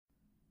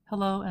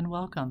Hello and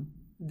welcome.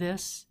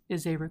 This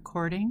is a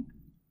recording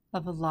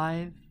of a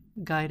live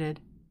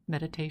guided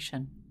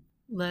meditation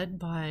led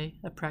by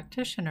a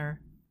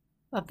practitioner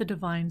of the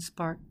Divine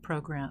Spark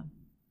program,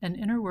 an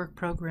inner work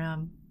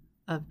program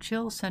of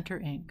Chill Center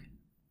Inc.,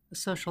 a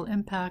social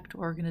impact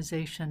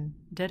organization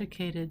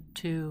dedicated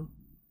to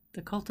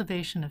the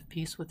cultivation of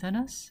peace within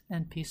us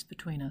and peace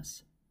between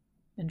us.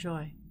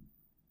 Enjoy.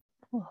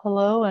 Well,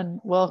 hello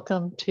and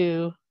welcome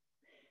to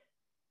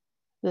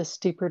this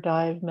deeper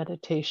dive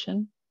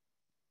meditation.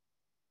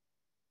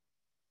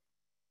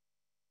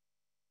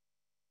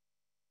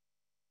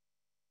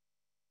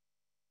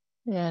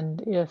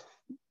 And if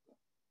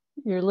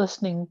you're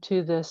listening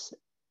to this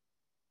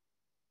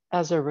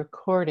as a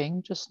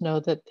recording, just know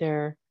that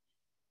there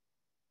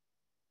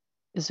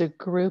is a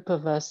group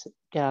of us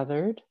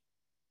gathered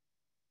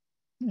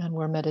and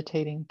we're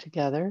meditating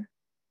together.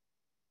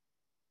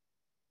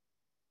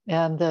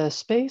 And the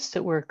space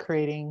that we're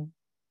creating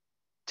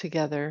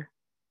together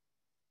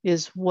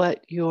is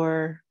what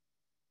you're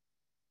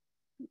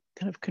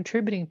kind of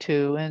contributing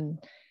to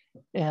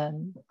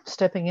and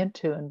stepping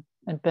into and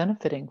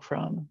benefiting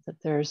from, that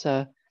there's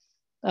a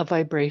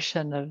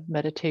vibration of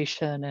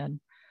meditation and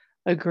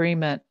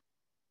agreement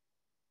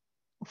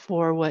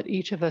for what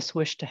each of us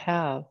wish to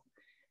have,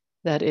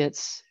 that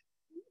it's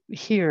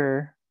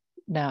here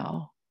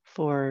now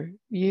for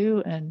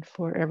you and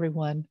for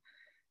everyone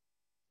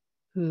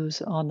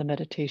who's on the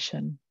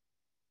meditation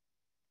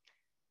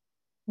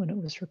when it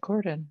was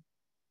recorded.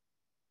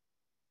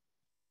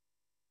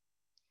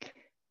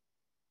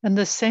 And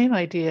the same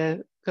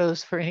idea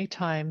goes for any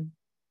time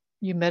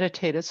you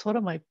meditate. It's one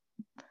of my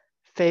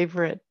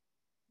favorite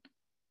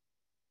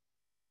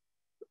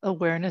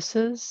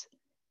awarenesses,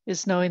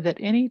 is knowing that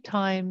any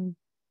time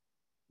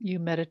you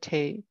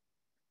meditate,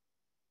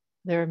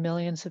 there are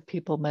millions of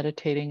people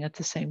meditating at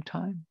the same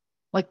time.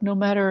 Like no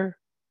matter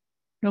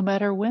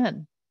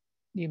when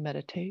you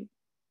meditate,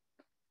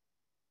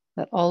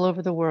 that all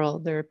over the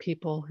world there are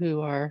people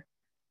who are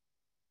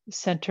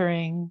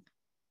centering,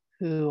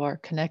 who are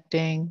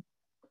connecting,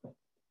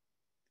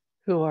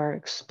 who are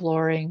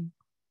exploring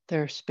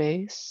their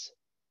space,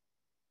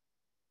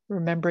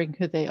 remembering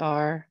who they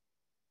are,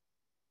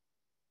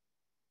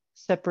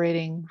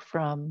 separating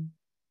from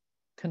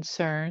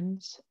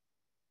concerns,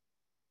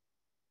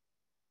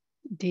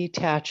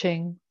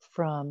 detaching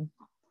from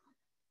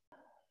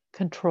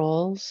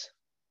controls,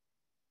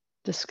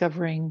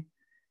 discovering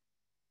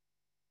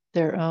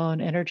their own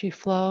energy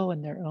flow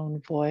and their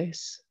own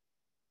voice.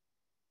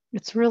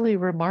 It's really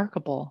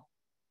remarkable,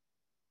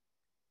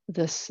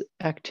 this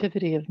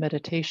activity of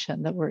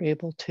meditation, that we're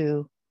able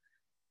to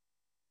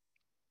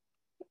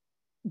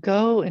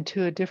go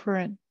into a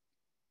different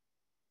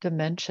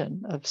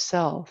dimension of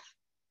self,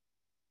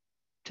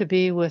 to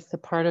be with the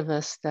part of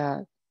us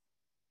that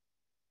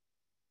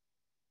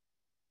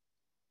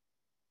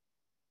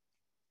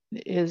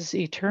is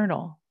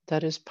eternal,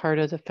 that is part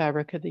of the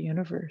fabric of the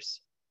universe,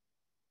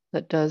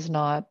 that does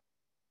not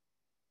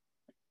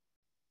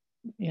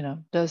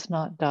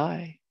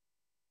die.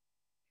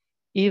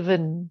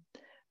 Even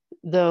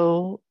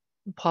though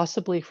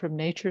possibly from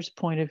nature's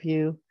point of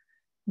view,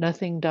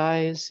 nothing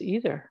dies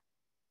either.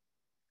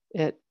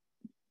 It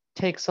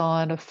takes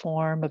on a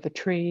form of a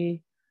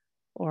tree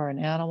or an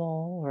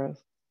animal or a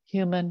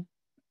human,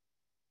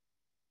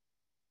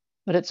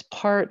 but it's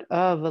part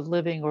of a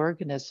living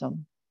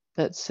organism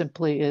that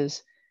simply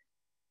is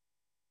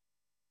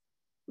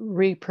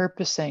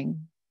repurposing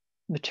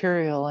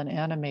material and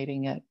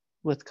animating it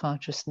with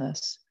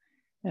consciousness,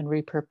 and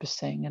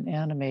repurposing and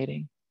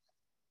animating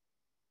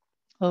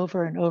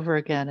over and over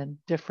again in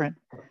different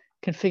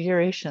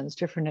configurations,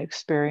 different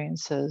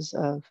experiences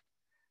of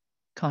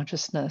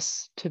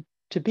consciousness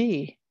to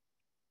be.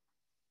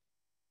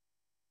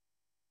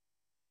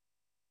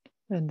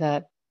 And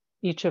that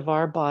each of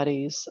our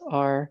bodies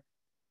are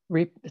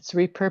it's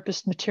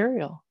repurposed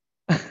material.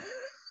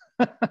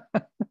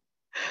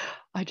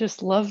 I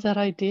just love that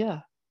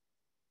idea.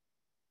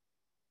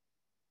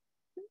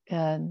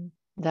 And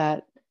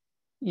that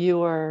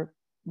you are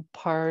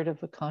part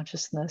of a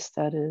consciousness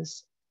that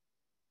is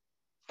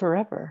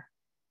forever.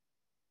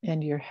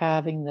 And you're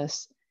having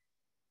this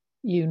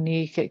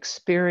unique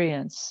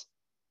experience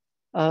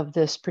of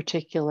this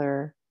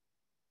particular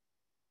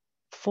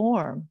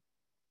form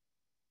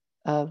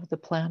of the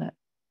planet,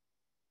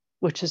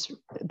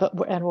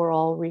 and we're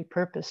all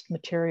repurposed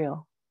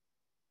material.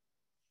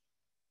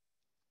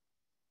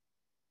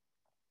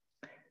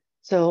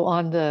 So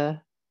on the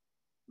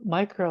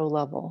micro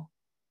level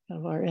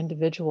of our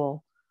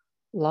individual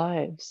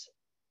lives,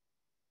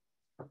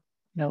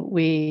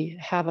 we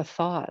have a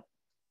thought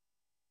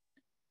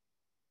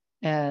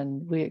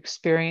and we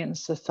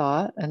experience the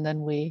thought, and then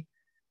we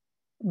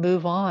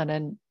move on,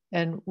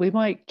 and we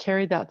might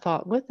carry that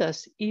thought with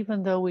us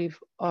even though we've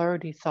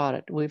already thought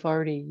it, we've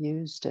already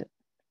used it.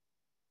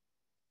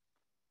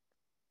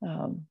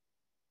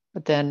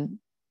 But then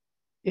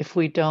if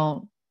we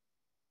don't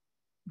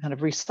kind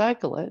of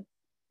recycle it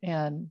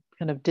and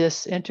kind of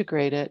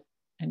disintegrate it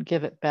and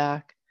give it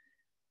back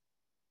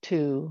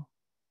to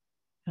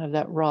kind of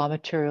that raw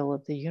material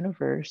of the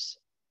universe,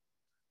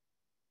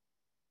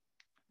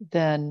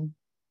 then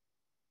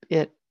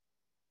it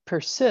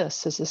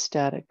persists as a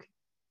static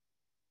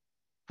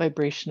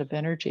vibration of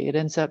energy. It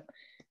ends up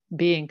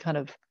being kind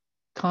of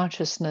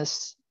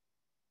consciousness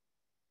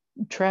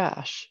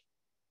trash,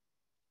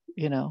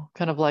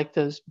 kind of like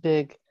those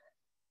big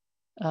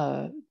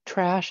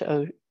trash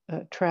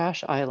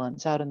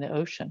islands out in the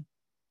ocean.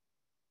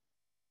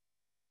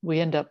 We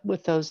end up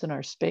with those in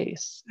our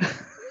space,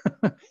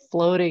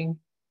 floating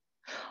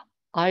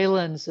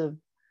islands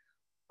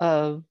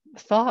of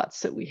thoughts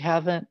that we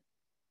haven't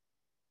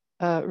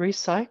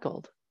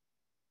recycled,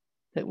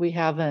 that we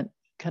haven't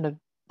kind of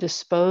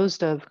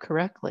disposed of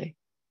correctly.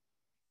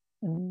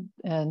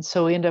 And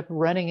so we end up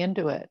running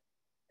into it,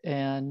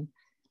 and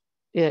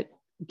it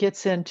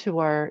gets into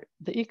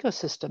the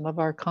ecosystem of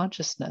our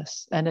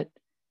consciousness, and it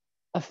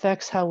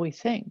affects how we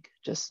think,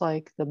 just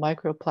like the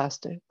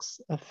microplastics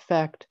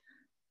affect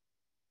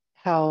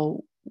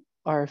how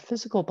our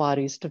physical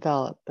bodies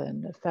develop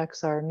and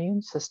affects our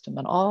immune system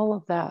and all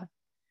of that.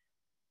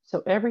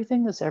 So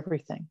everything is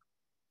everything.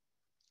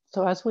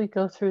 So as we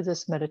go through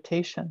this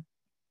meditation,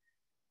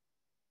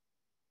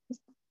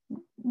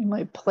 we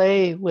might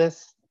play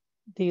with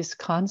these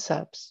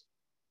concepts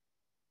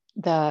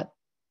that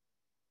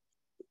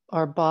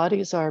our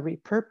bodies are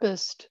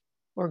repurposed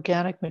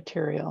organic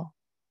material,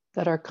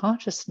 that our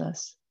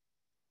consciousness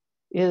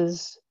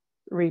is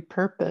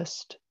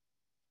repurposed,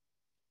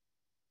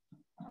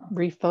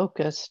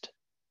 refocused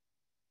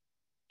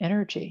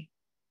energy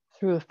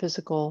through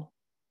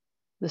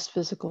this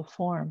physical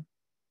form.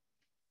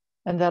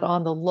 And that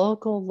on the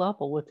local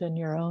level within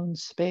your own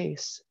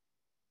space,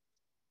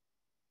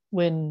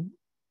 when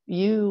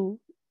you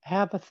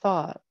have a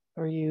thought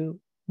or you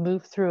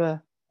move through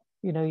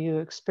you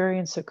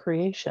experience a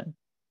creation,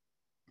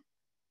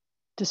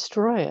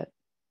 destroy it,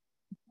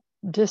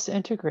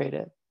 disintegrate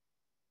it,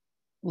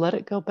 let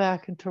it go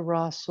back into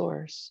raw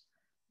source.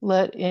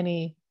 Let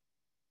any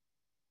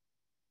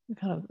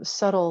kind of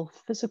subtle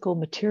physical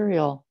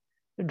material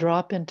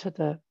drop into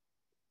the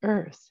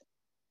earth.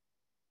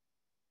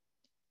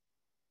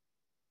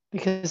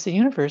 Because the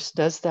universe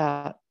does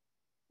that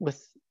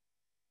with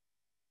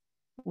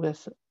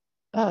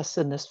us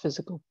in this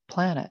physical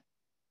planet.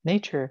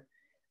 Nature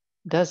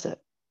does it.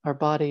 Our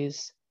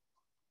bodies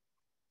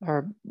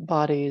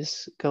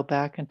go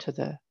back into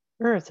the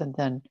earth and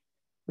then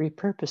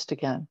repurposed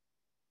again.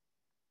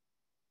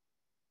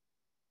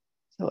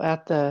 So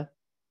at the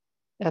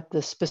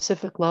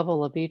specific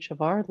level of each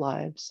of our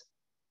lives,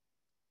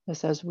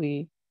 as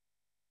we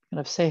kind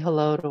of say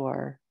hello to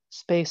our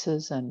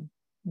spaces and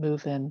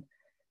move in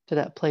to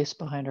that place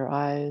behind our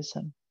eyes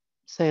and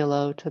say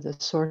hello to the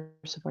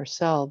source of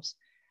ourselves,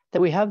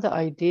 that we have the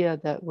idea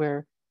that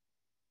we're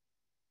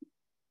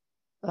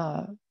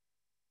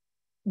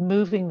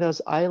moving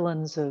those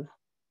islands of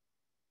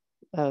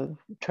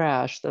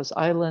trash, those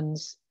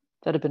islands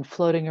that have been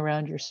floating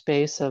around your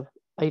space of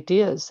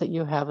ideas that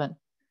you haven't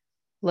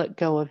let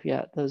go of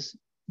yet, those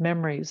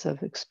memories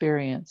of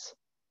experience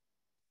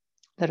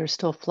that are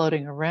still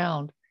floating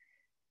around,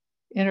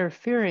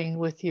 interfering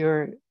with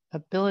your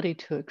ability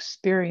to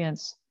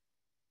experience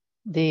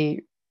the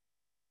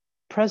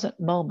present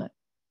moment,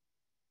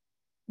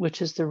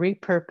 which is the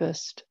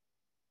repurposed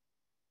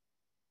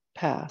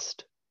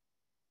past.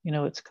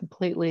 It's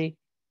completely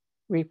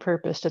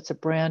repurposed. It's a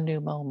brand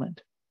new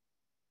moment.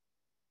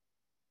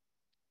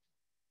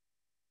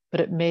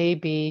 But it may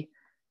be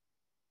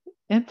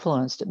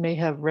influenced, it may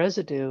have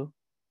residue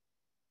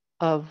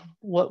of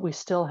what we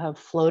still have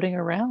floating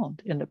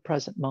around in the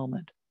present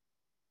moment,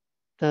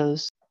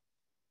 those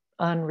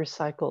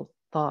unrecycled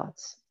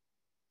thoughts.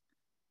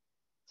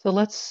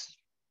 So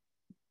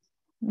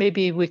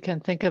maybe we can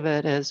think of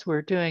it as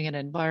we're doing an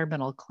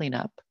environmental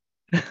cleanup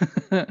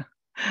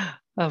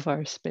of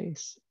our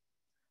space.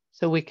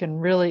 So we can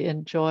really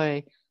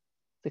enjoy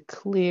the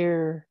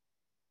clear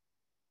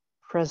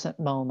present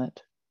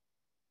moment,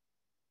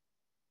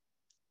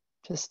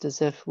 just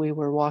as if we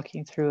were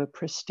walking through a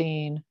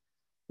pristine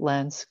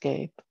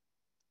landscape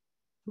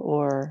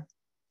or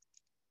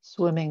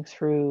swimming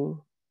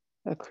through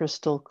a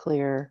crystal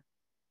clear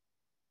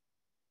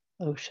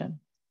ocean.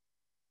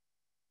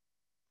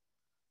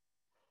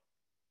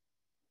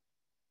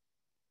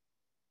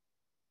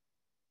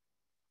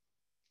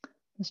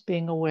 Just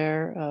being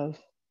aware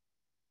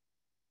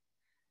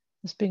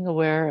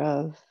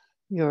of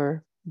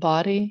your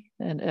body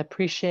and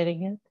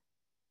appreciating it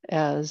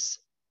as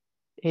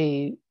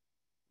a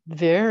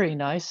very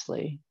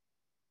nicely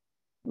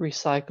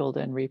recycled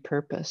and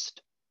repurposed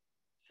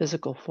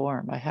physical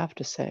form, I have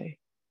to say.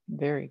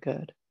 Very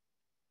good.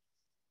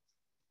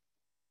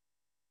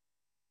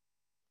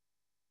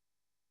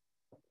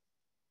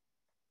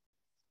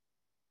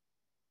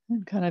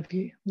 And kind of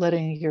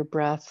letting your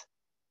breath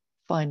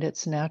find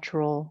its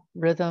natural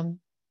rhythm.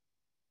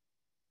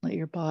 Let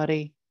your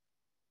body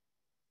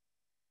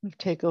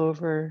take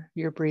over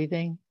your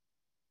breathing.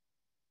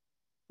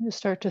 You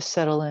start to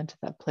settle into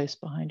that place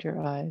behind your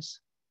eyes.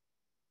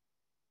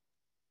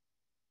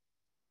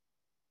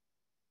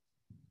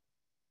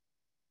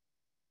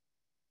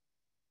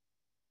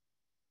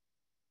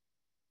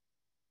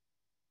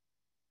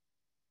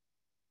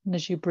 And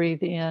as you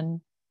breathe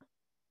in,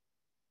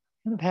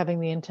 kind of having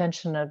the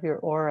intention of your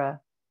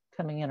aura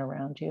coming in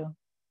around you,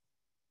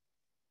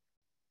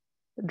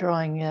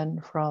 drawing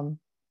in from,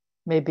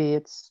 maybe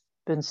it's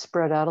been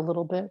spread out a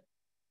little bit,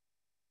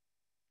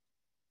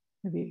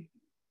 maybe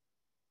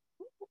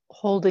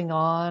holding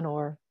on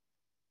or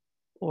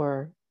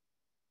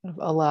kind of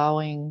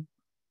allowing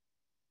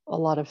a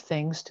lot of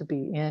things to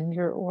be in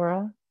your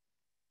aura.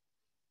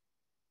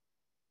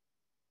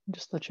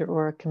 Just let your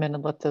aura come in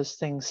and let those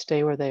things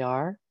stay where they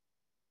are.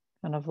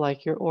 Kind of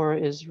like your aura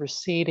is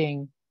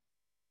receding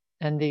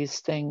and these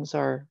things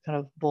are kind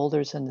of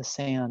boulders in the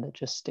sand that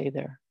just stay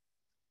there.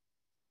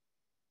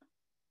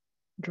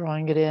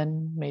 Drawing it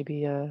in,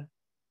 maybe a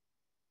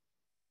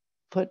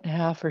foot and a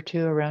half or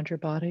two around your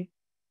body.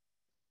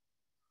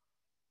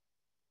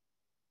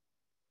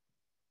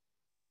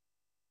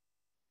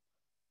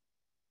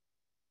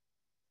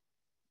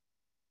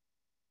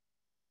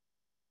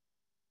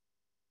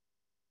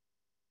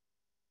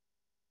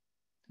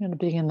 And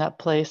being in that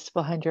place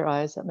behind your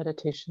eyes, that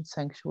meditation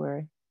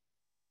sanctuary.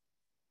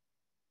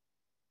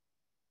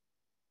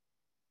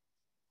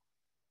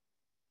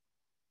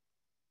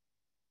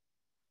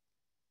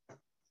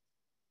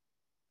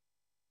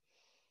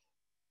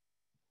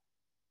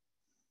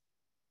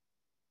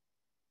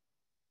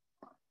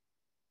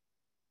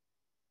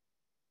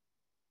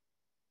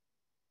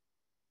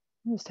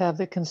 Just have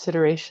the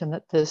consideration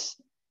that this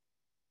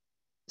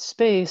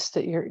space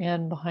that you're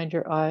in behind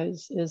your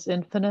eyes is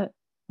infinite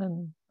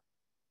and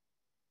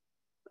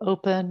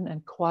open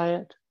and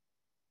quiet.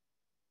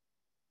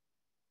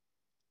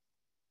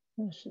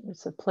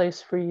 It's a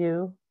place for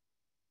you.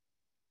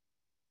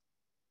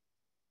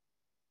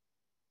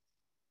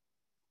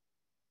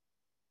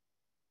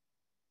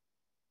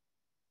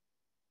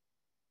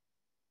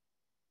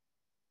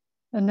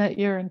 And that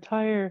your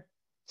entire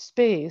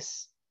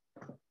space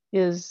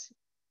is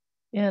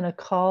in a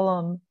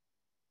column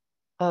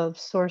of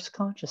source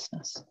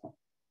consciousness.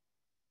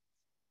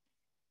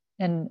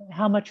 And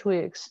how much we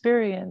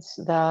experience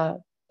that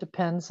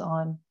depends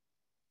on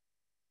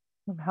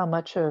how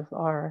much of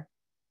our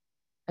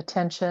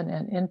attention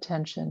and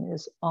intention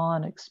is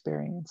on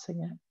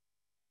experiencing it.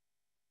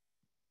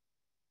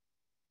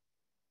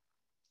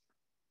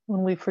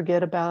 When we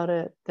forget about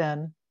it,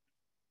 then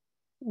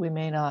we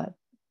may not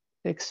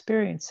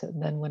experience it.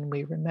 And then when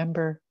we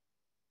remember,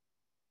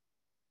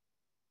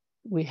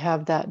 we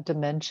have that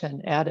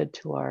dimension added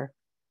to our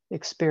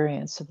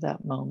experience of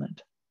that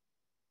moment.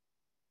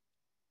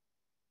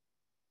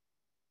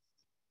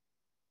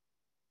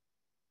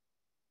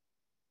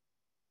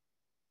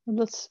 And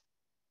let's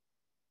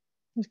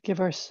just give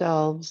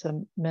ourselves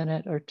a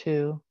minute or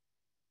two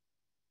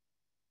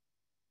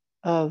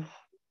of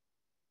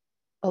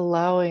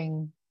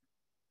allowing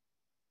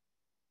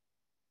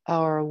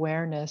our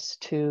awareness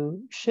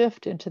to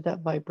shift into that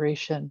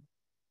vibration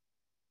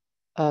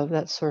of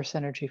that source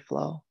energy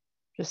flow.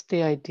 Just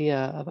the idea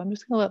of, I'm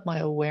just going to let my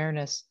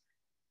awareness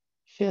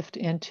shift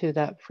into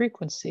that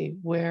frequency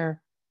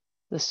where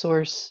the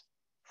source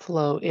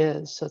flow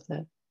is so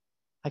that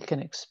I can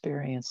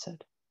experience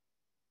it.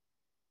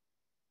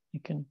 You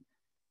can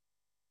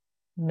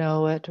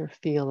know it or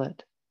feel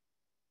it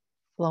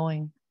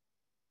flowing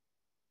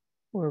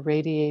or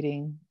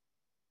radiating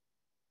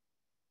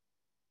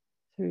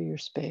through your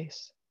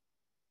space.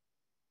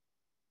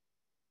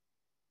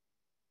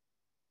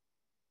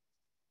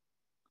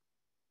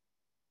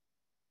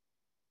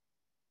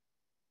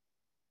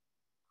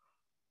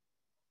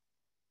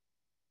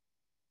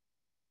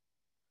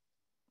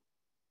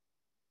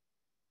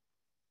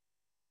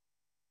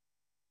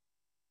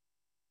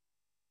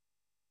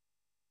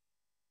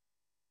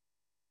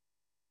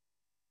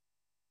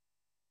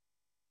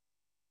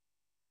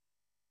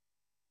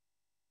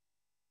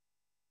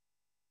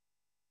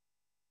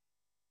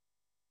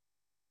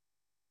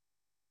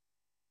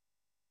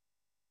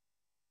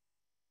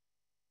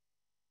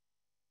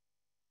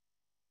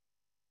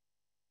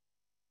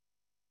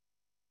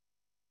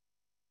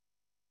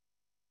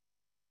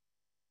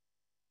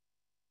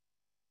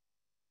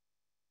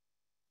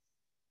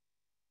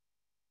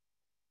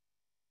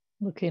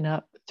 Looking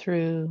up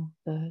through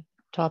the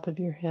top of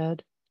your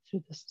head,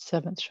 through the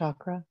seventh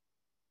chakra.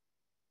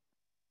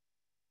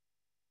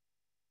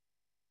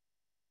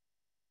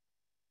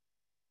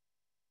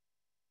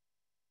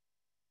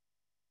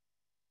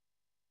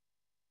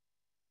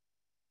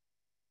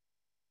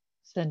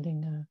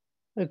 Sending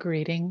a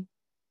greeting,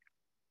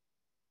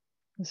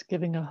 just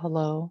giving a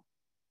hello.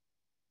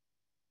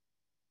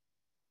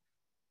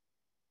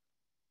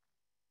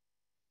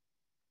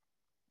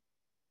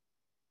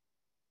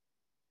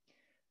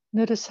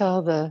 Notice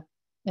how the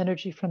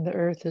energy from the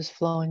earth is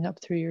flowing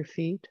up through your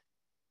feet,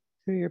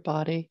 through your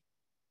body,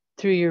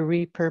 through your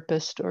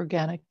repurposed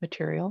organic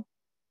material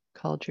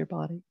called your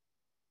body.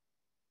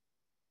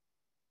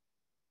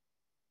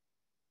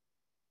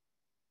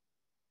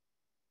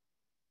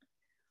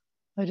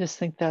 I just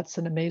think that's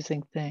an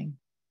amazing thing.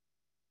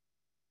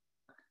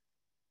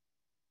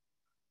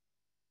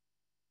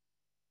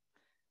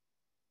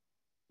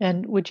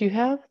 And would you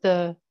have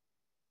the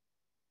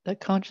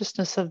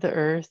consciousness of the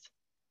earth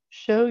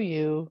show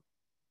you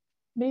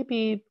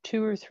maybe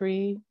 2 or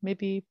 3,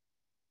 maybe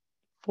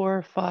 4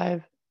 or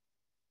 5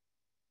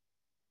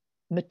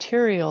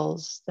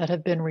 materials that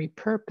have been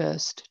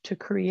repurposed to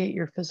create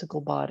your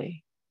physical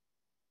body.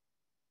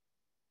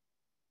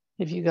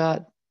 If you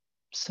got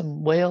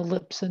some whale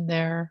lips in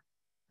there,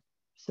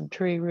 some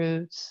tree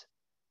roots,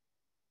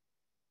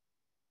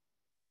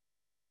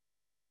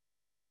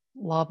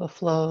 lava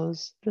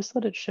flows, just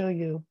let it show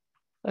you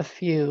a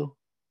few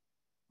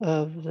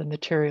of the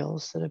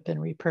materials that have been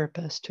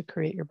repurposed to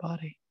create your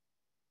body.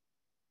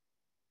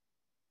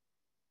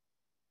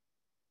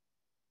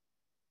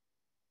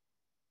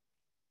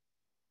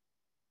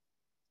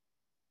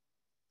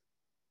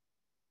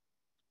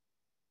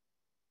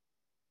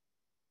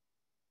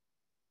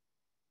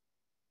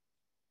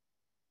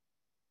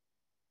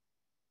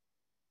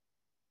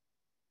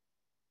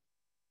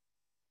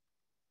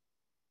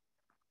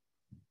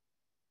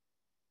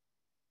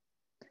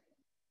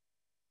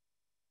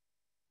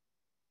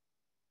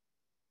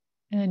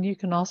 And you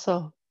can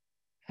also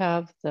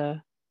have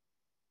the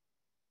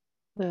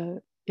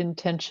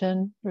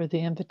intention or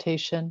the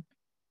invitation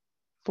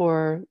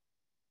for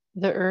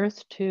the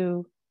earth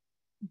to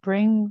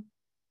bring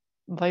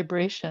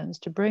vibrations,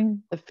 to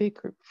bring the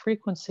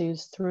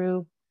frequencies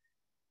through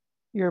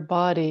your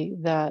body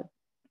that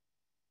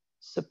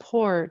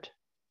support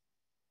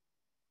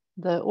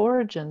the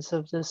origins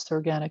of this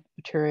organic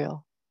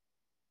material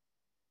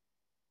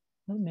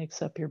that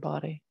makes up your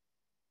body.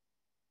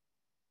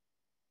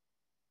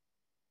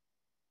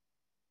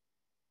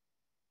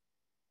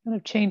 Kind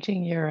of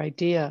changing your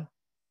idea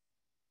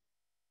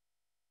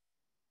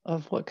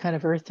of what kind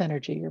of earth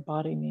energy your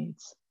body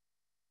needs.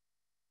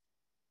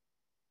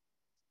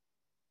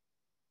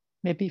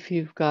 Maybe if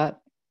you've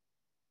got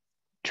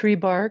tree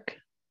bark,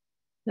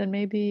 then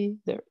maybe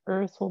the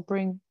earth will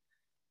bring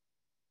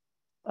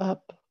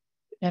up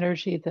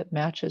energy that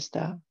matches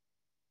that.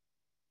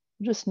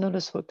 Just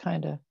notice what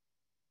kind of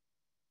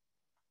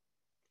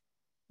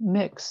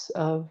mix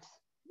of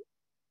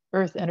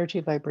earth energy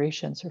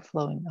vibrations are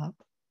flowing up.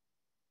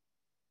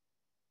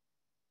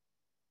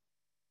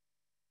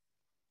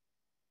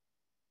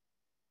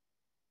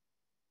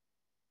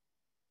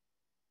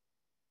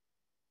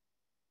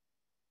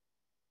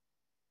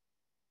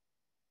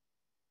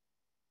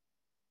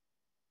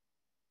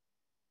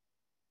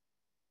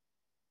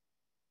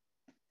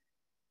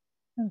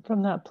 And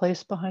from that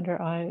place behind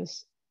our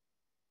eyes,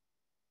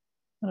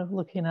 kind of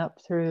looking up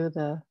through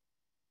the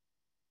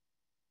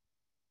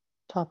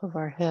top of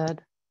our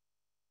head,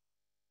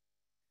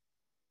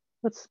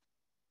 let's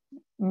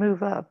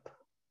move up.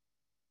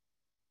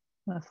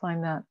 I'm going to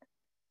find that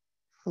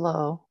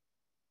flow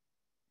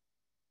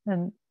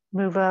and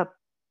move up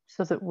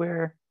so that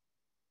we're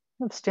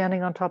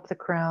standing on top of the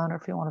crown, or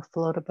if you want to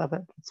float above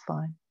it, that's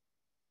fine.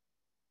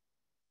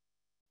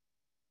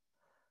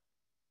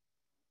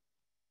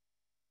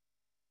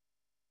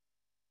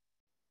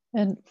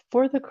 And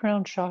for the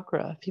crown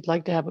chakra, if you'd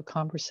like to have a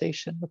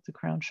conversation with the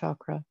crown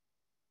chakra,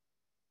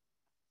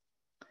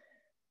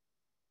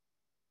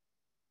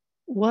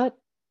 what,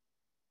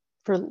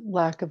 for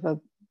lack of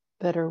a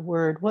better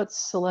word, what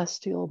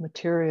celestial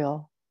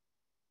material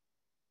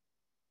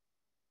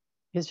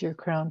is your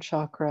crown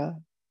chakra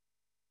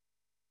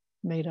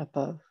made up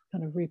of?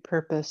 Kind of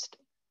repurposed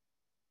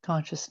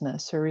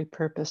consciousness or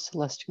repurposed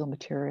celestial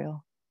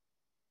material?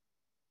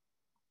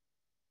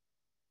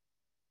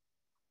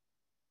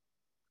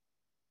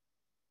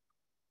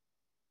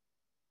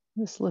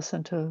 Just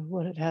listen to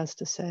what it has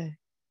to say.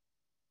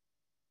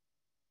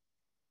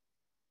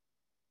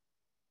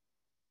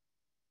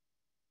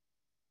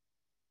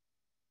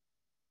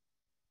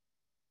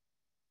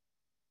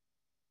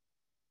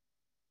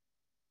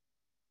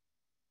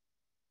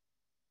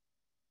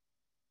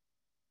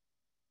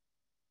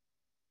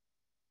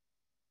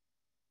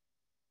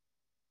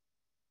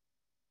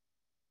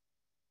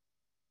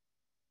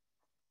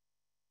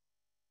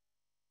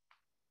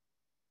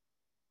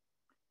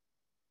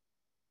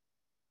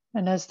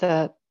 And as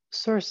that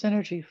source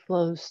energy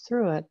flows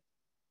through it,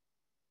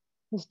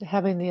 just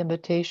having the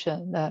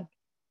invitation that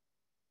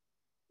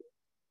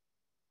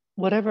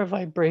whatever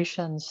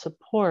vibrations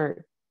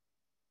support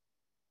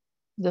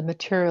the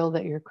material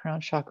that your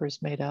crown chakra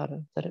is made out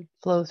of, that it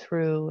flow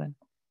through and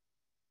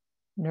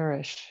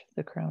nourish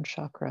the crown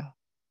chakra,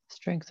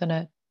 strengthen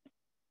it,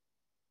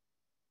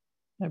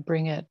 and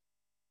bring it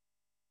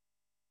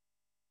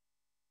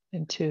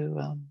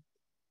into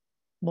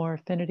more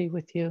affinity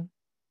with you.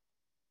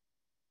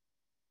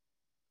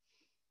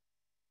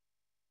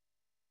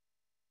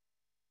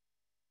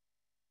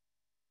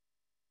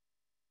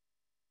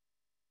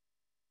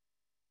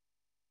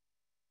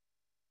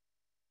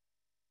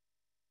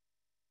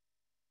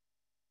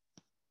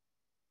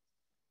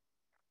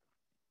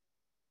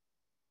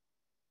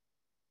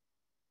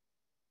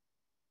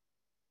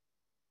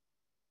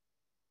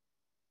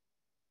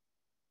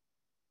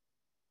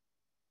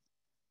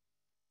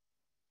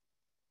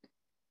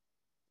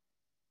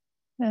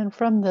 And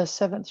from the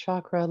seventh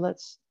chakra,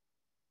 let's,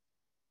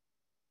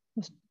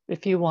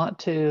 if you want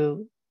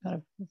to kind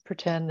of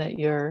pretend that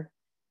you're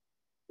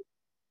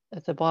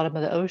at the bottom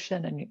of the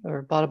ocean and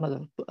or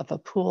bottom of a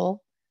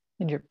pool,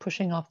 and you're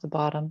pushing off the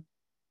bottom,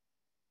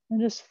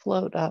 and just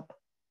float up.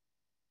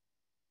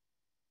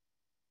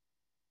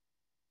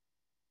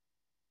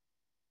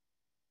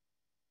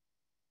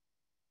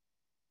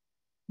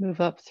 Move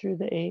up through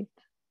the 8th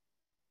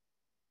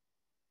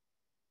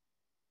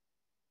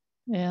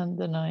and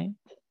the 9th,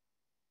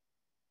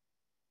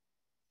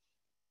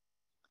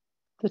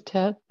 the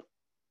 10th,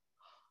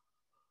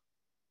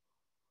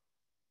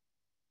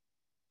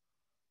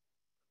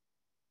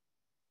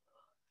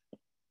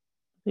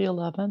 the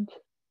 11th,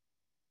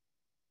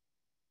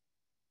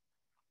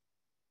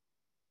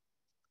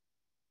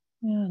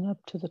 and up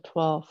to the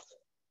 12th.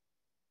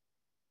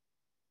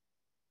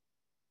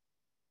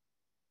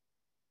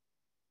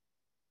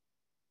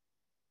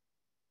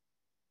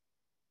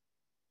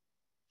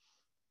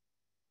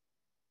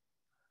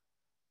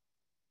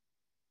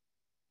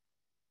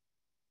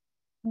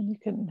 And you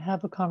can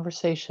have a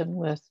conversation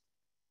with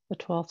the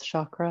 12th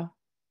chakra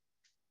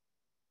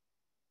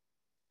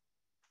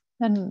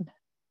and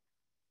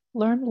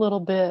learn a little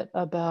bit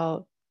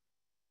about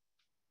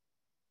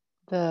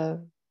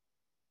the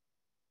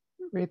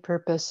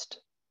repurposed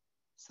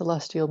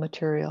celestial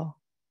material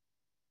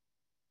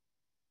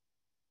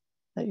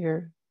that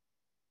your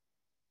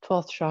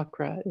 12th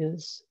chakra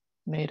is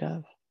made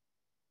of.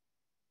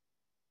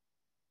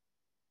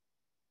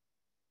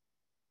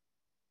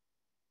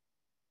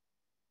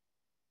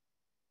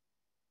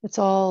 It's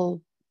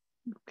all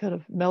kind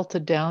of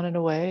melted down in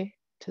a way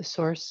to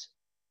source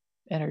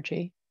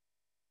energy.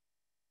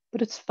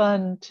 But it's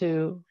fun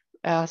to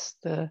ask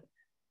the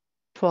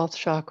 12th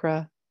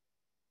chakra,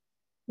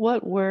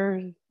 what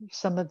were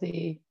some of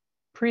the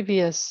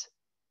previous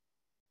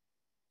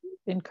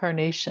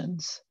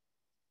incarnations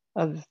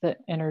of the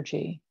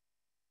energy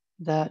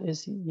that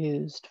is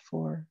used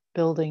for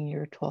building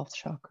your 12th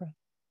chakra?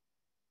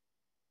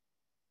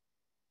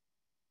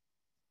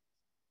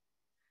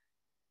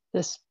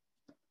 This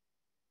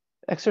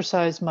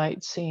exercise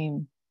might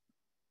seem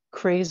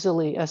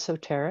crazily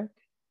esoteric.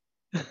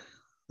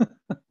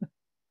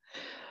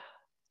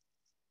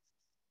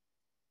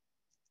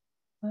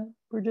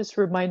 We're just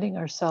reminding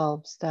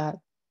ourselves that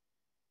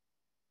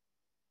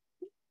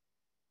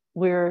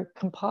we're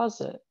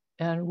composite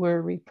and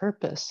we're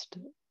repurposed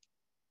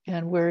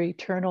and we're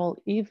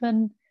eternal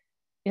even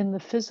in the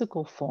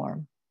physical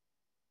form.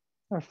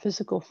 Our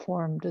physical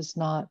form does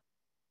not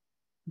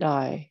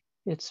die.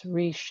 It's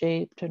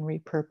reshaped and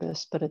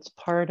repurposed, but it's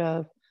part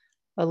of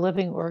a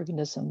living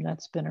organism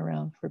that's been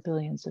around for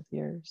billions of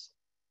years.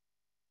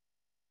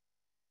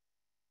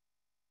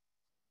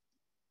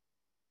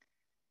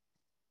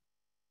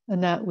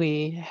 And that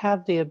we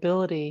have the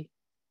ability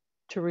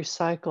to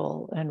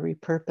recycle and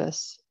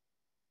repurpose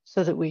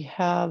so that we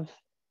have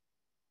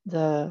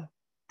the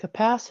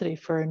capacity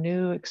for a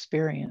new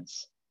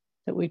experience,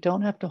 that we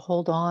don't have to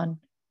hold on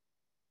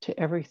to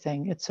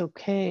everything. It's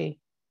okay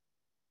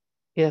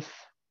if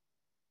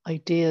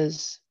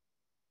ideas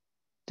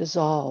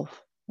dissolve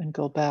and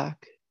go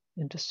back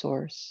into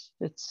source.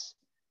 It's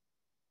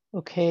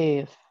okay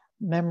if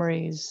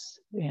memories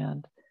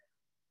and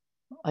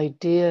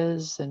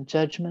ideas and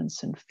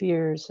judgments and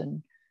fears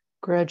and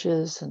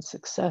grudges and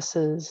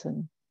successes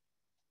and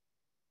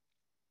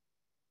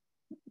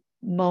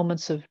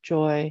moments of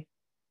joy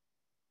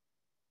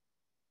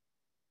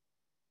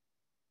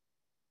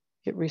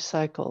get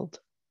recycled,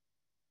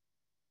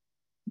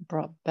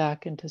 brought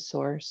back into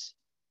source,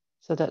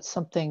 so that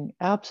something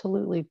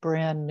absolutely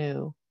brand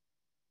new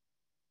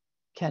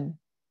can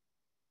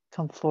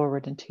come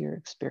forward into your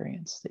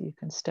experience that you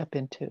can step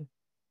into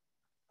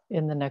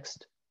in the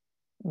next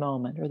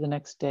moment or the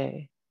next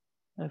day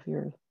of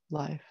your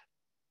life.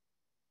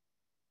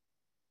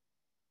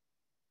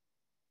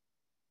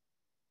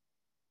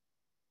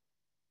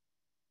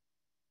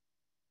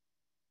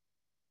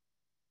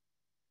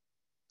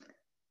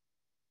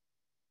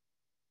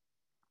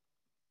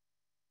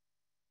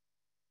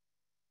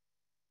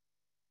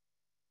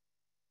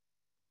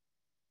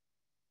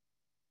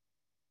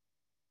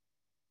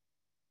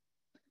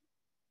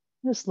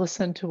 Just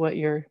listen to what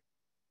your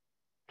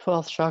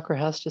 12th chakra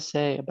has to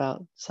say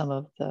about some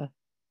of the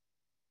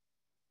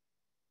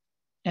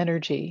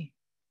energy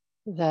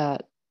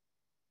that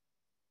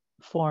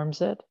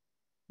forms it,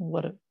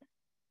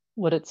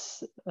 what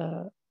its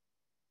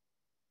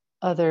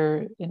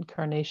other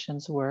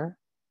incarnations were.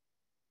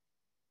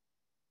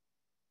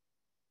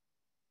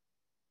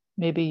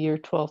 Maybe your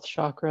 12th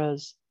chakra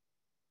is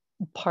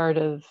part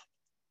of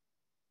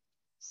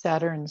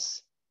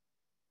Saturn's,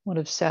 one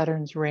of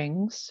Saturn's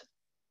rings,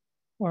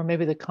 or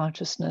maybe the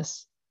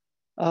consciousness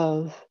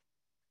of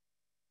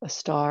a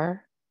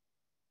star.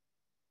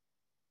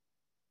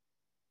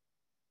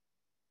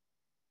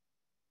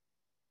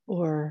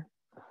 Or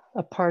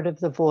a part of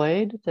the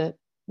void that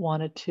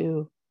wanted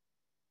to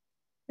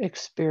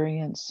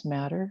experience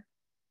matter.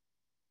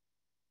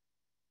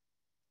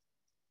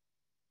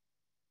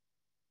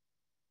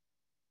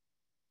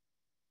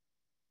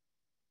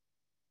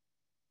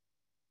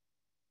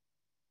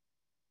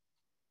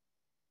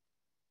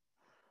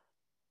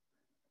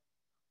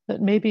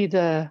 But maybe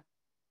the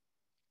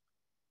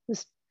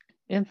this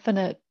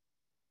infinite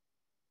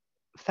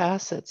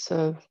facets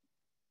of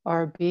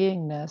our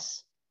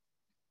beingness.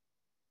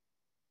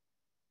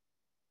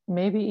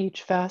 Maybe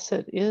each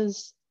facet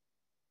is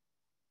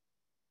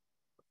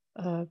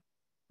a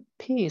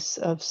piece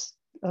of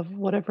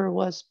whatever it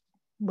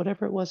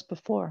was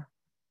before,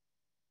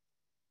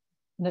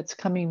 and it's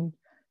coming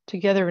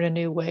together in a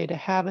new way to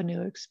have a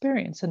new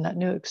experience, and that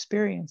new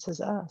experience is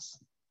us.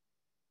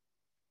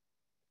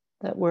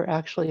 That we're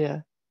actually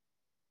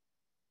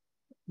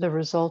the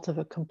result of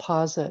a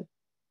composite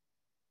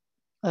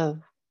of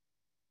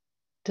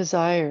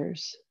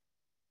desires,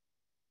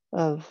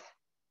 of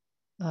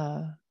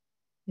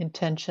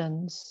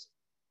intentions,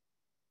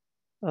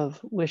 of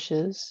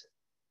wishes,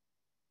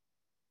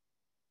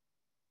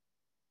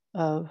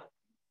 of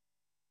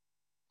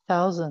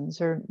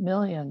thousands or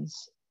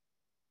millions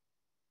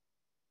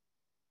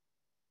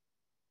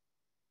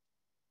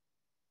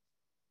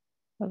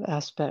of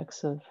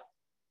aspects of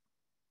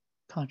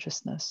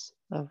consciousness,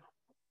 of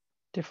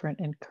different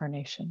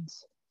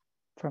incarnations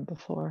from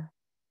before.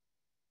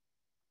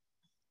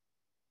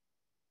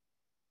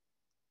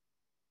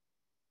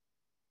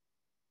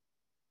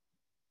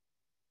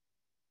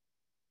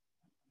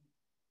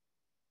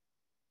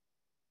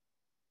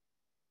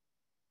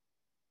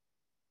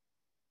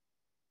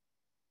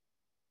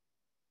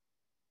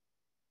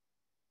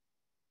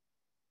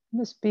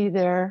 Just be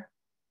there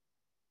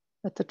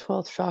at the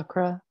 12th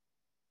chakra,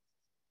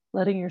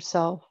 letting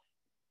yourself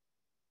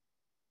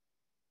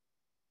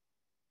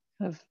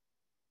kind of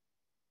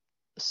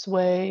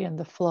sway in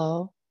the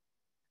flow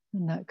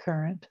in that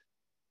current,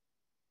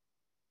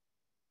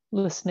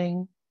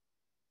 listening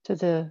to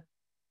the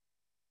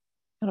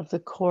kind of the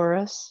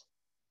chorus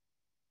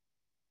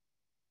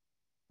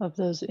of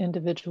those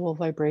individual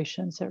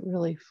vibrations that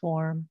really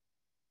form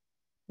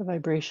the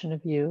vibration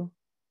of you.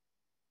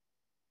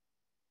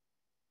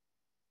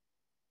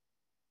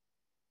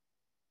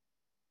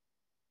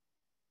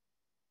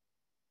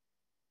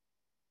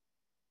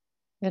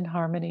 In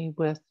harmony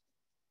with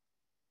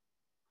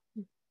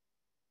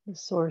the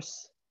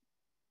source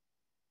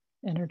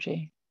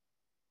energy.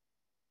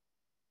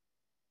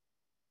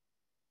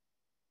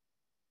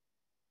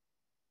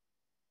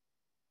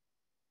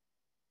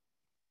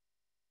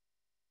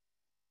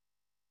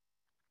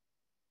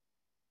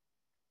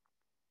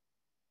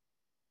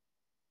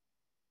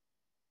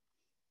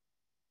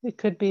 It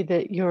could be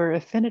that your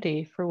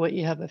affinity for what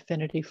you have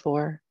affinity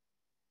for,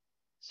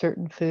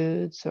 certain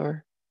foods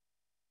or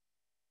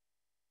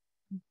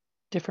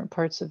different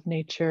parts of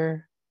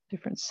nature,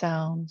 different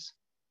sounds,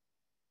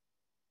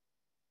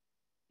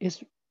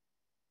 is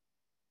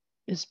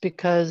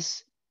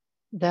because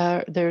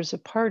there's a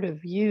part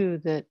of you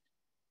that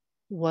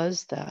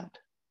was that.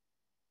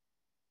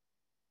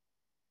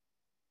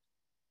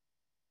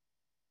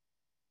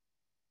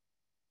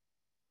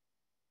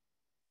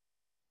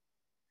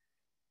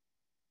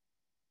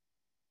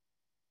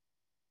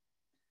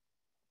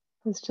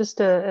 It's just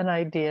an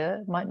idea.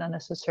 It might not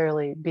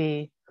necessarily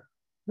be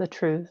the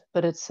truth,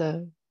 but it's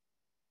a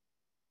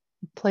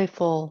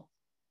playful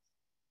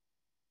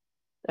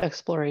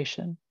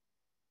exploration.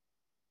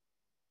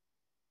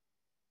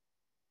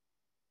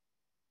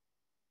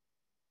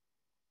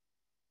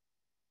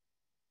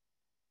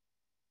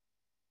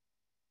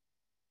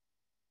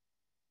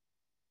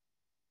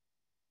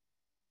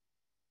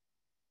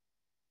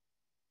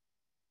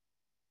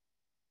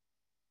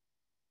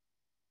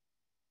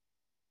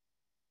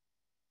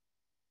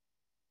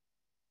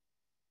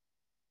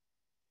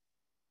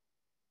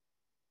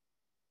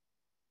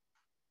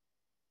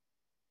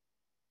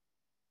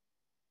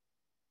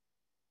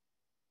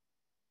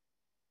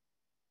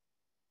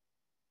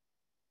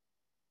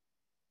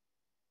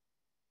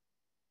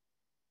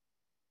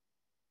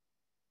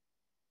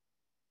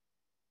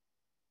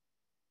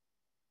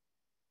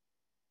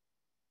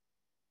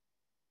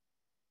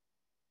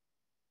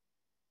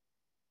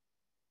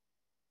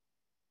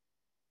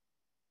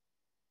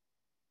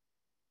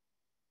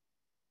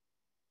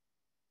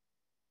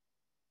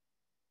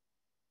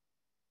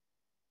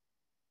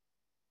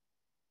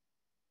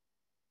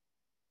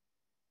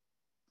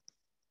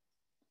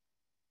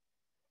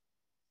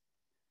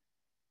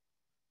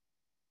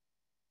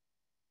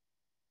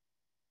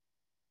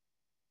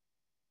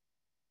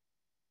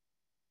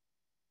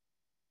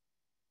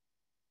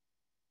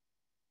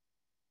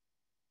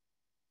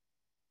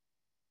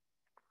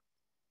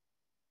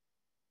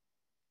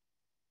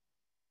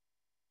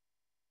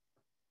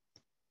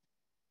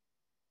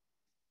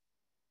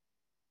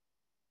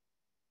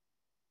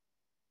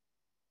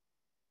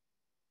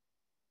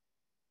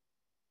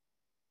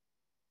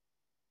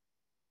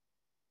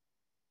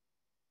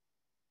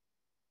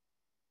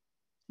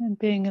 And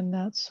being in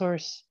that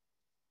source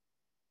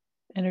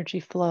energy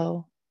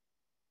flow,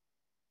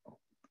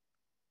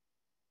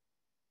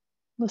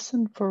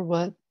 listen for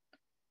what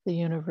the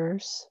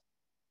universe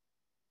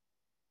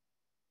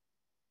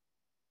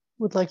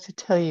would like to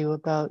tell you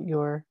about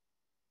your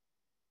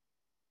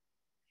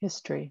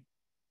history.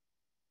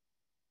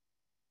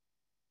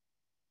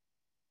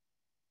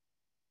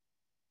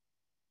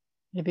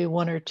 Maybe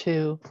one or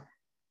two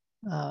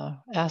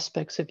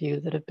aspects of you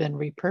that have been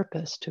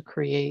repurposed to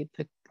create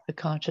the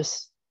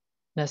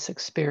consciousness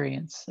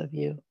experience of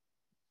you.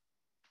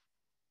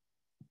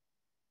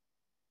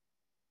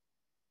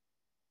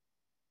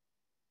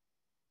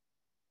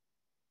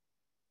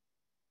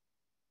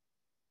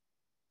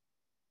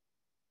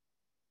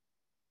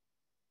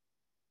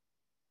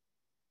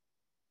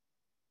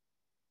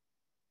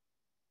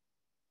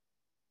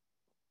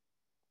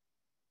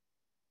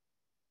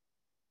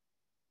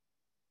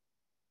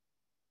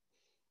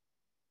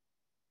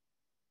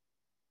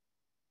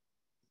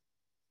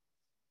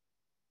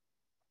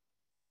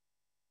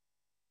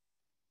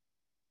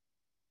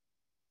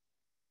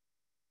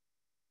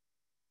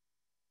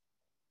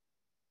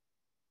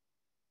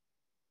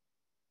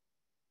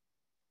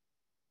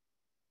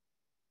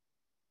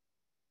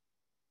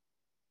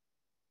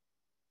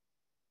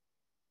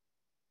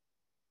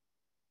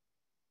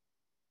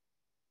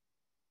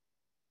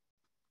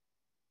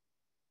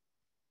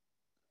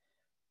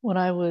 When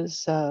I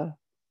was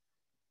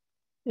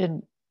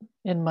in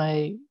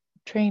my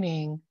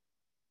training,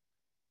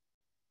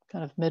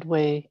 kind of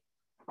midway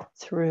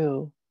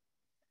through,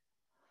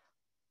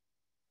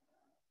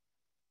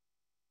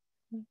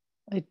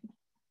 I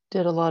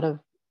did a lot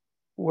of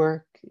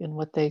work in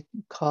what they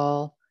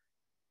call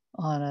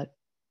on a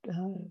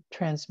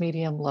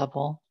transmedium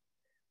level,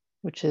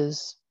 which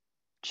is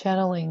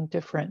channeling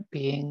different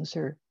beings,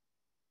 or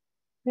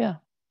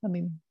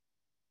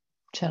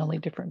channeling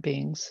different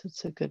beings.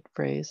 It's a good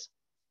phrase.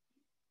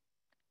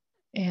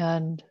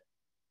 And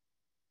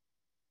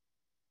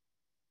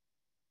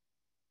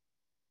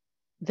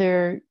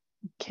there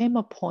came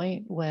a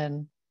point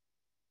when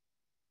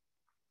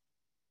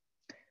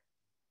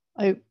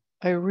I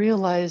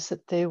realized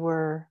that they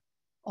were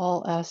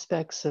all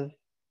aspects of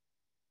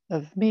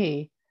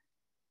me,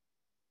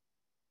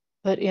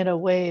 but in a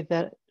way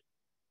that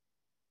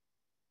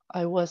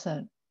I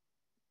wasn't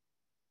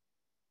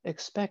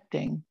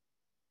expecting.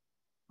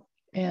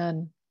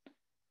 And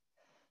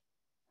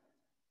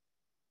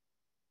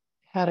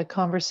had a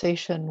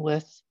conversation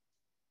with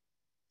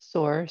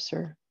Source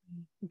or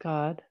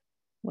God,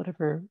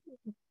 whatever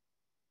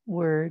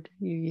word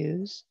you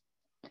use.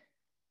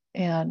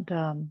 And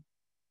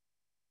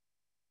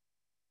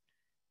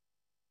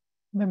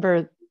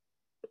remember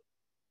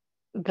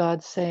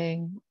God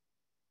saying,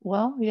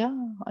 well, yeah,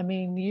 I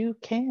mean, you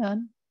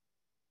can.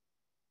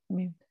 I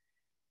mean,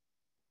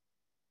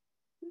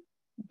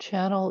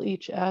 channel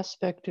each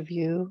aspect of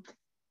you.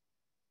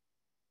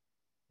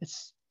 It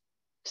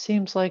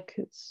seems like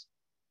it's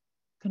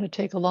going to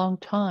take a long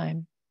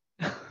time.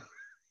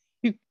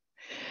 And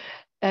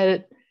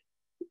it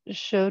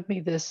showed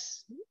me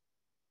this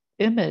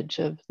image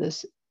of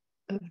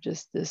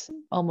just this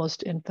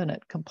almost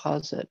infinite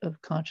composite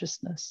of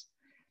consciousness.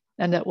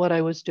 And that what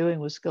I was doing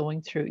was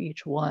going through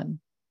each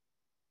one.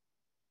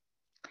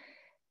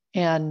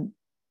 And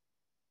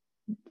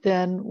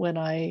then when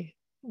I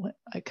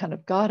kind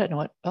of got it and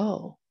went,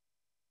 oh,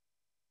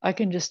 I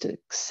can just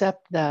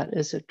accept that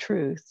as a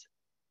truth.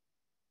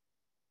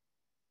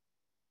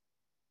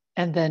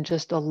 And then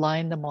just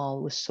align them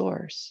all with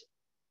Source.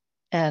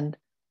 And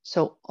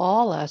so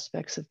all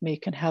aspects of me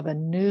can have a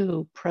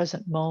new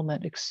present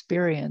moment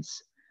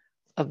experience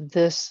of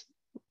this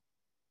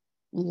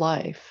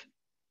life,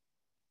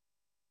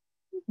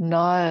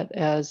 not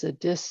as a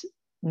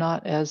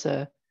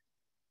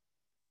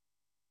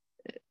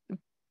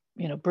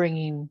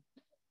bringing,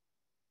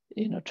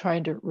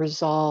 trying to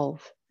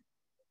resolve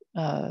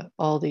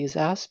all these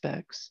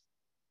aspects,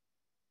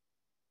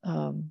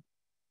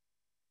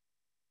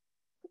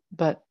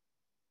 but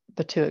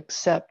to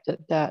accept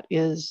that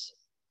is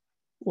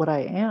what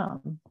I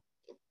am,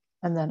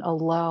 and then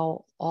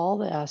allow all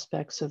the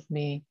aspects of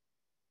me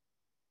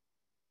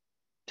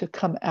to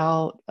come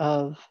out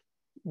of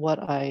what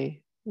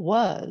I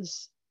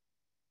was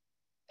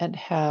and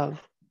have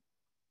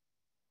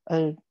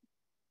a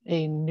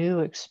new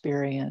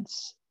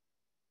experience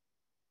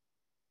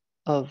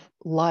of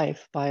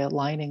life by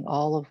aligning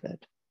all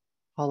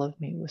of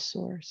me with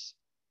Source.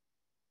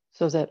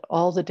 So that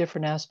all the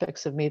different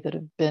aspects of me that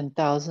have been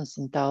thousands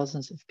and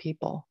thousands of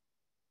people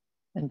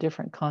and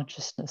different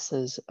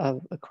consciousnesses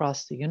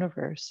across the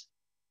universe,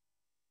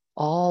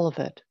 all of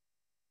it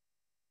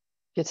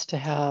gets to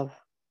have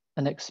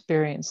an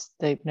experience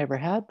they've never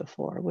had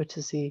before, which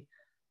is the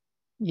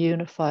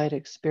unified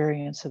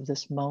experience of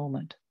this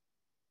moment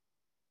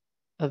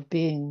of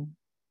being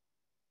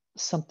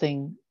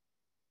something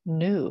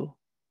new,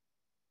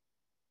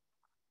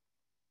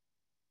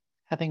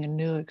 having a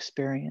new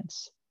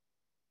experience,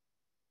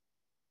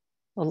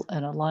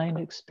 an aligned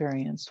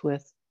experience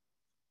with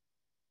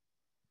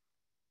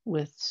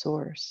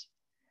Source.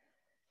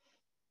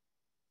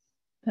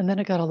 And then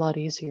it got a lot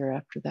easier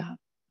after that.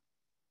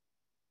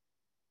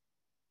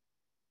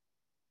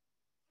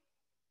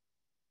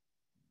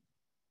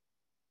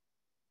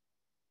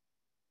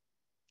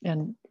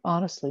 And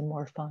honestly,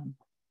 more fun.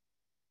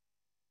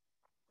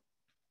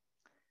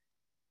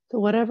 So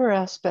whatever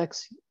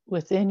aspects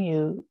within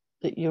you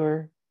that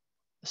you're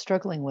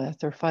struggling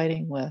with or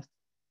fighting with,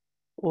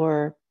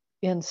 or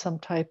in some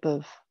type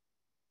of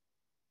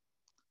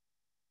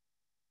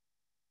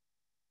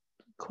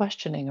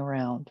questioning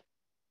around,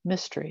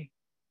 mystery.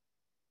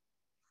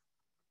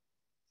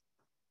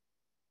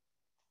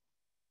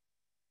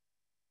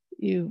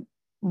 You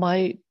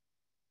might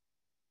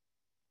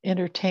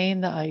entertain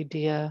the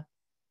idea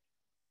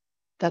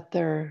that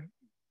there are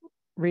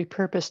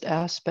repurposed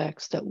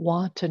aspects that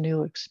want a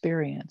new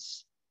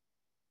experience.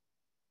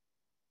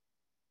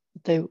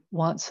 They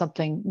want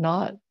something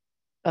not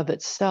of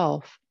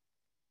itself,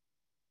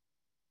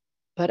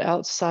 but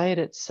outside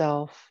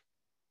itself.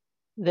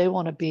 They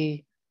want to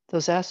be,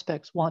 those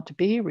aspects want to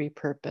be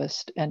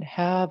repurposed and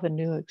have a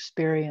new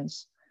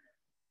experience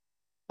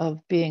of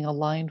being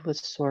aligned with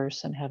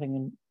Source and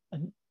having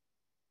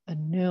a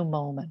new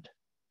moment,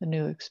 a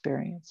new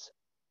experience.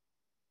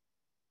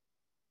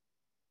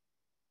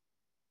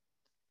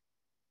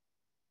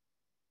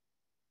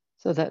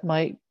 So that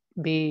might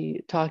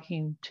be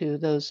talking to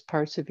those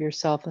parts of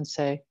yourself and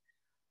say,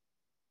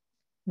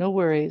 no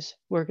worries,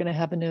 we're going to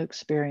have a new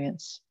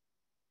experience.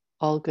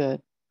 All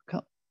good.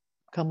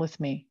 Come with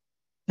me.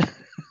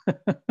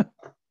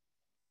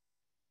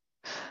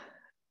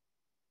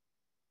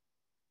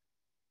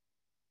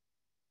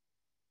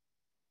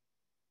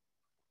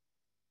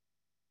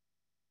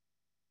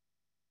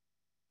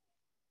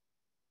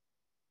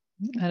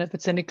 And if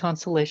it's any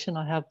consolation,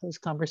 I have those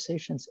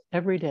conversations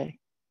every day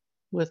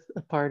with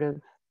a part of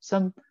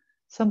some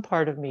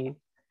part of me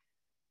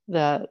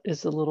that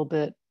is a little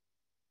bit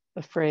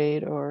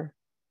afraid or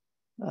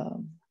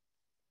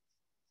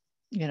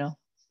you know,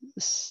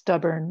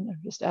 stubborn,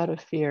 just out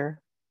of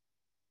fear.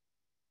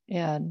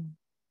 And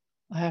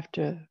I have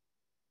to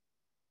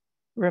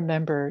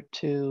remember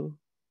to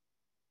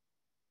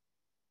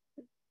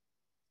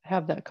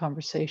have that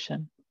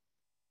conversation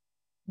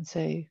and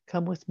say,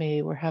 come with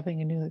me, we're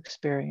having a new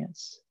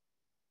experience.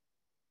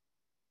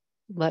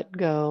 Let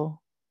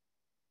go,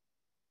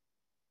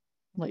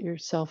 let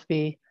yourself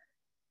be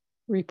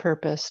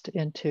repurposed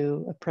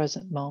into a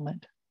present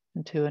moment,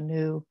 into a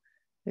new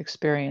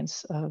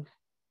experience of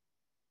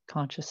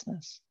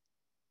consciousness.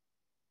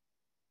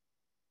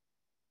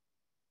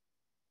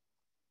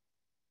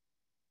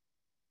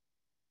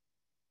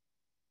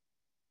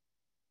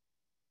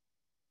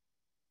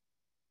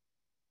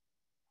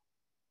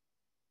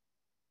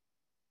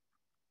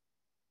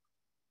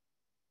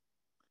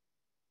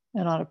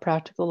 And on a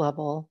practical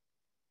level,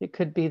 it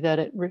could be that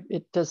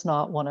it does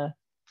not want to,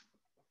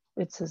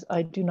 it says,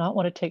 I do not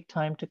want to take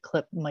time to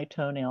clip my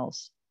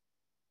toenails.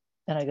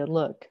 And I go,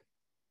 look,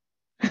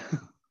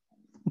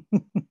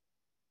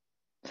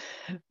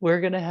 we're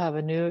going to have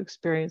a new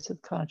experience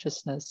of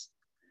consciousness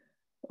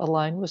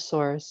aligned with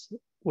Source.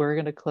 We're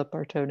going to clip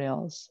our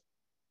toenails.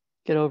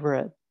 Get over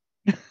it.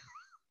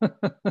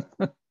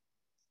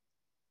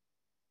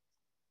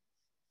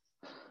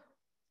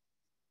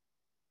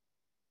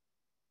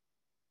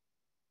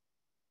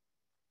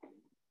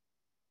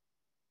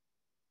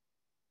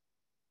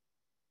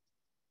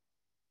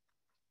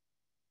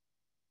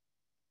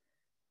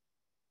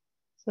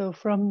 So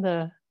from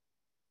the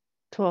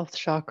 12th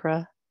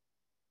chakra,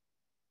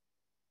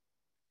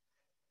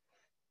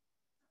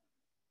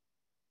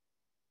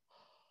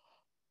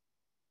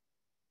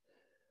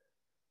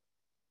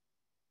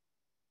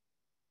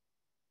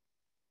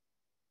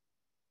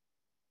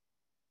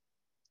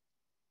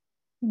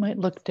 you might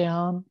look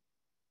down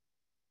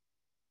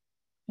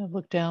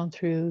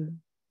through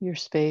your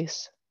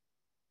space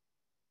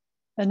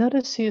and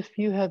notice if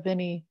you have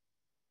any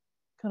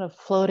kind of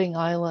floating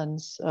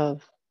islands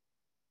of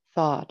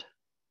thought.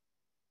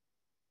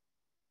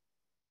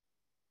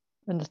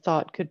 And the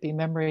thought could be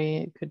memory,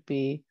 it could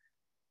be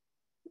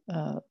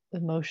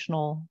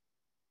emotional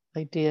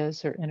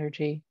ideas or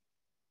energy.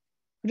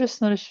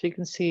 Just notice if you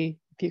can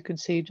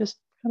see just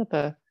kind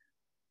of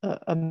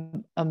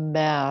a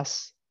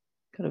mass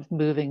kind of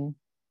moving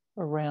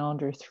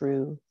around or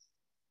through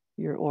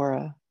your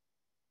aura.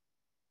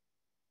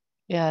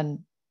 And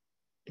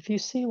if you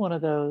see one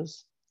of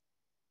those,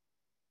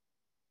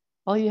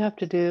 all you have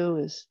to do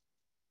is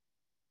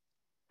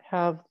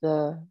have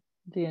the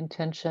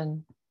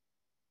intention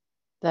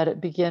that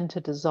it begin to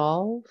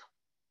dissolve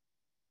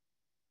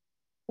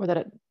or that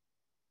it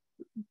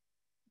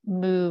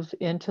move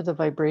into the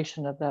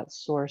vibration of that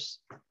source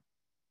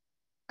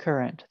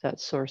current, that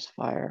source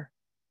fire,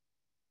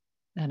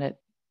 and it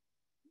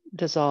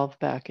dissolve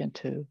back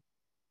into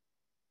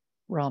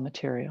raw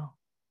material.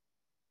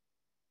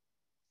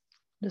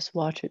 Just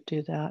watch it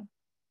do that.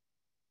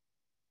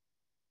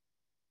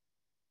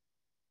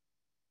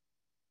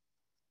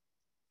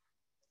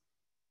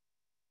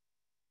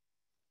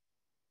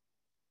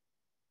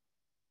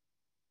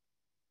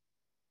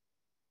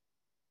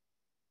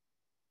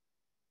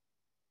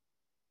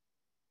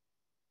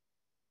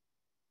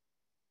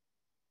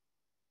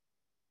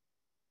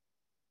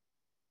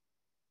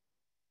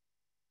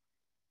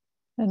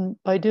 And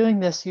by doing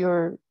this,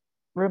 you're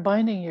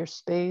reminding your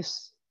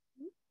space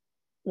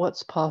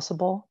what's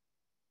possible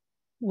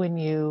when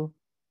you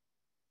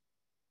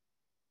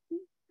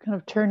kind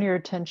of turn your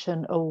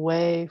attention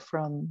away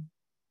from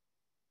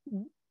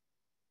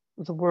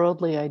the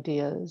worldly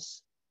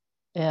ideas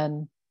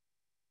and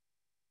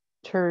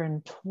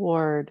turn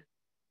toward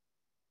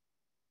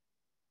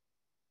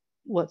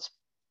what's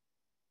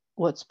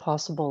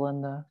possible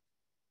in the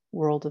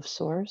world of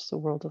Source, the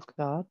world of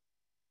God,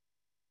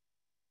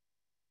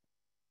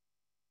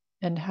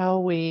 and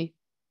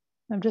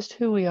just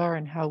who we are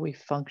and how we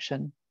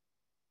function,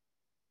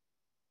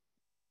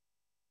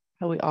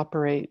 how we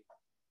operate.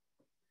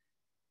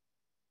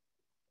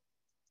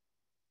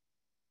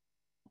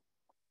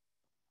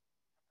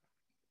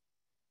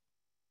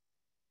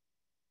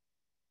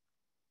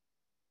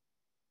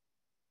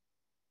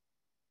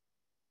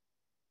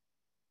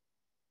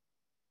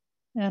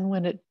 And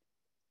when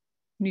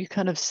you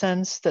kind of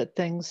sense that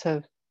things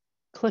have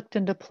clicked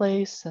into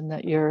place and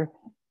that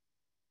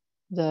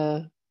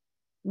the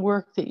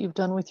work that you've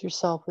done with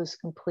yourself is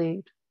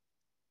complete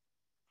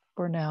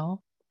for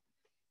now,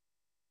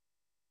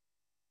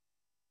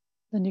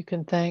 then you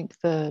can thank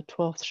the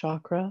 12th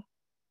chakra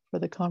for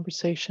the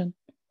conversation.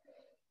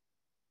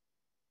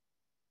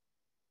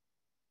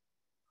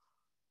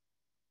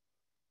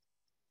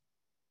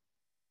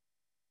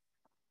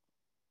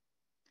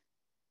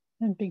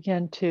 And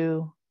begin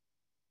to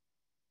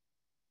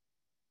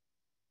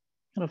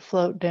kind of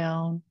float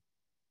down,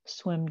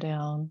 swim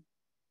down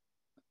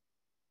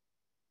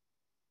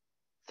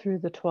through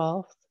the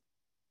 12th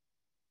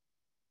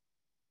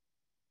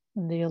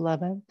and the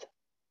 11th.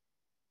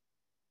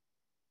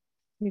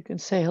 You can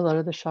say hello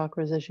to the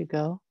chakras as you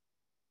go.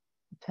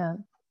 The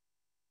 10th,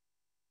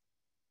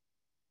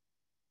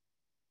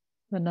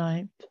 the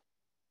 9th,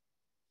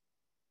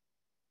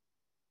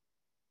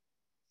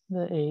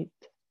 the 8th.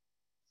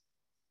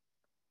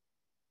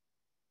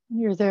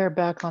 You're there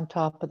back on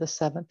top of the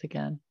 7th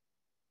again.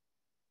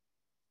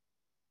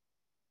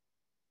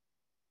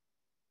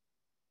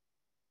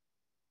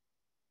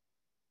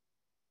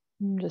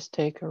 And just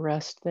take a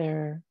rest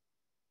there.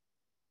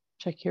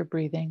 Check your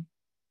breathing.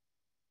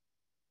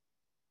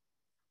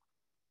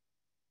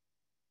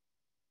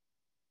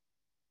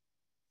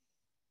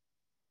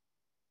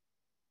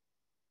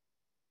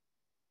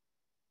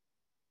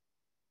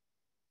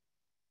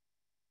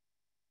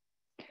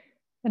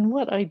 And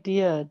what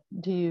idea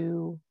do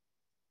you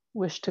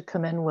wish to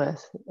come in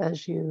with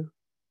as you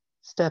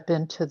step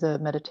into the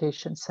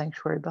meditation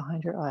sanctuary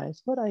behind your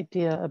eyes? What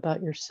idea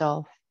about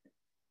yourself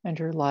and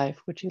your life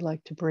would you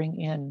like to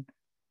bring in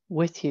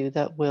with you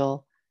that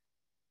will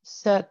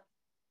set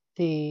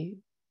the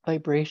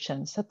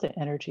vibration, set the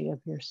energy of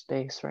your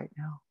space right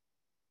now?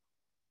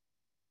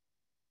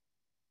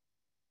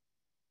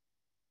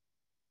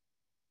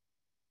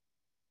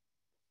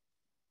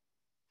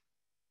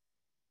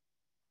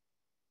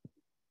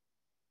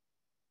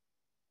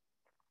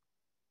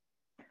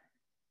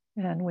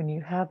 And when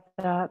you have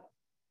that,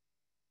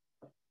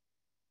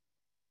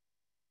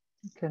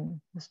 you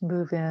can just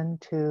move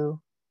into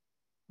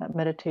that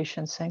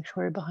meditation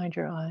sanctuary behind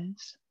your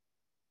eyes.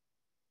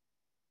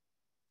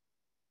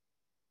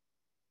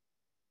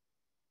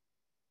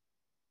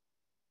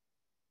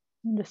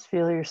 And just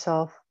feel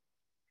yourself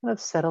kind of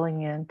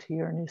settling into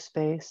your new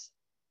space.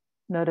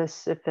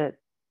 Notice if it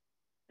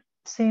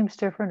seems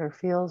different or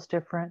feels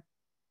different,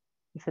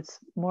 if it's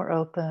more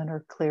open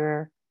or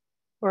clearer,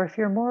 or if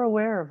you're more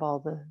aware of all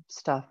the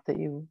stuff that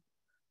you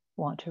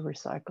want to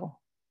recycle.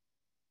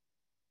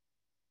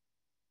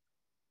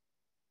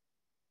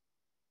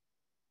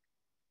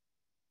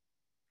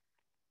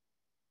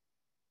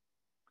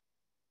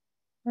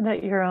 And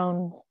at your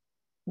own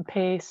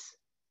pace,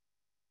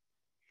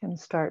 you can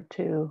start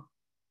to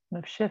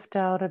kind of shift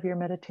out of your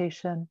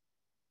meditation.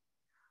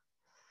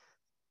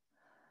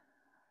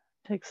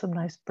 Take some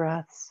nice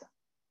breaths.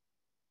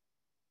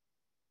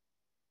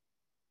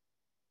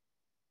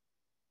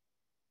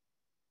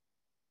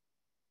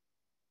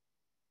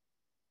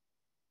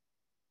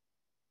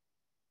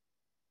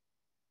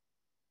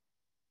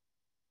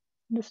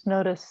 Just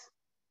notice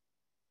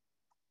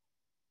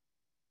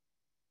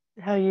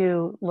how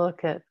you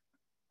look at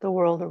the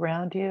world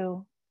around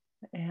you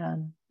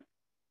and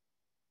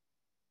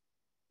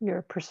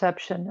your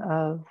perception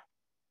of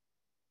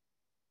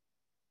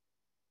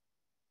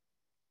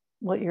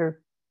what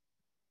your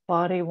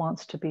body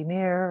wants to be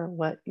near,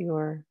 what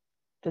your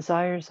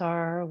desires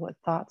are, what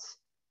thoughts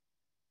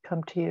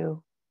come to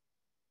you.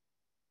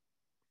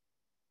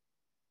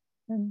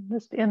 And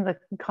just in the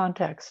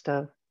context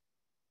of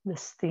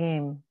this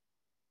theme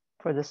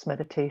for this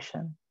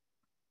meditation.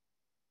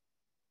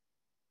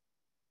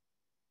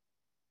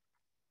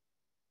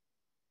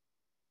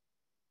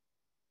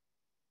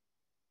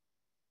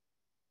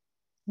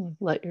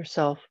 Let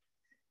yourself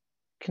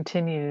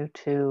continue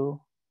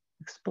to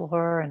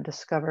explore and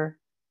discover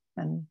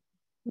and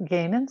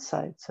gain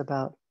insights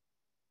about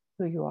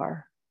who you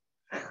are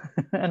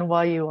and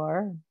why you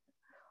are,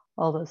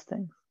 all those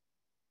things.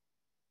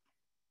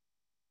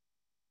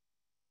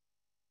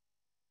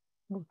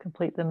 We'll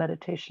complete the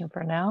meditation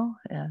for now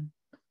and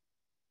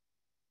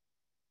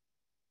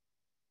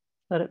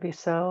let it be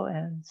so,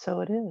 and so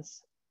it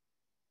is.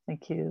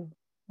 Thank you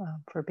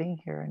for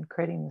being here and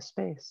creating the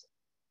space.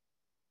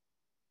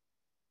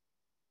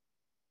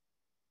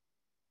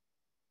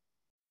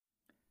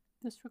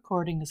 This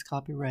recording is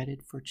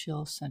copyrighted for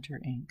Chill Center,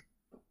 Inc.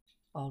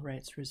 All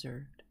rights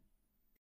reserved.